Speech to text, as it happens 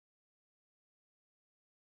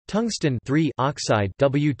Tungsten oxide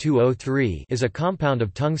W2O3 is a compound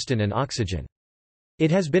of tungsten and oxygen.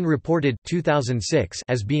 It has been reported 2006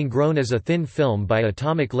 as being grown as a thin film by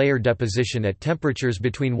atomic layer deposition at temperatures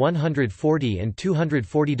between 140 and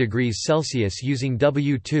 240 degrees Celsius using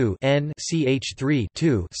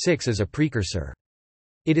W2N(CH3) as a precursor.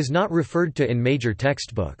 It is not referred to in major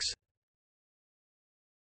textbooks.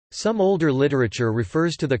 Some older literature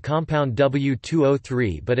refers to the compound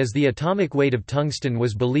W2O3, but as the atomic weight of tungsten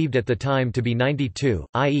was believed at the time to be 92,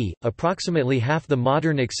 i.e., approximately half the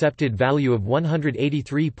modern accepted value of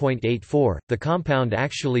 183.84, the compound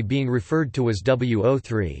actually being referred to as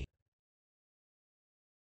WO3.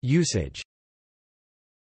 Usage.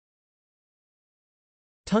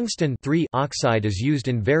 Tungsten oxide is used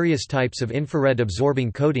in various types of infrared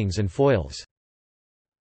absorbing coatings and foils.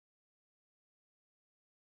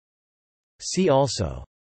 See also: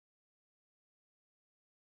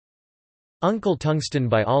 Uncle Tungsten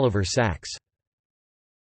by Oliver Sacks.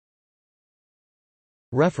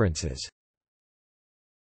 References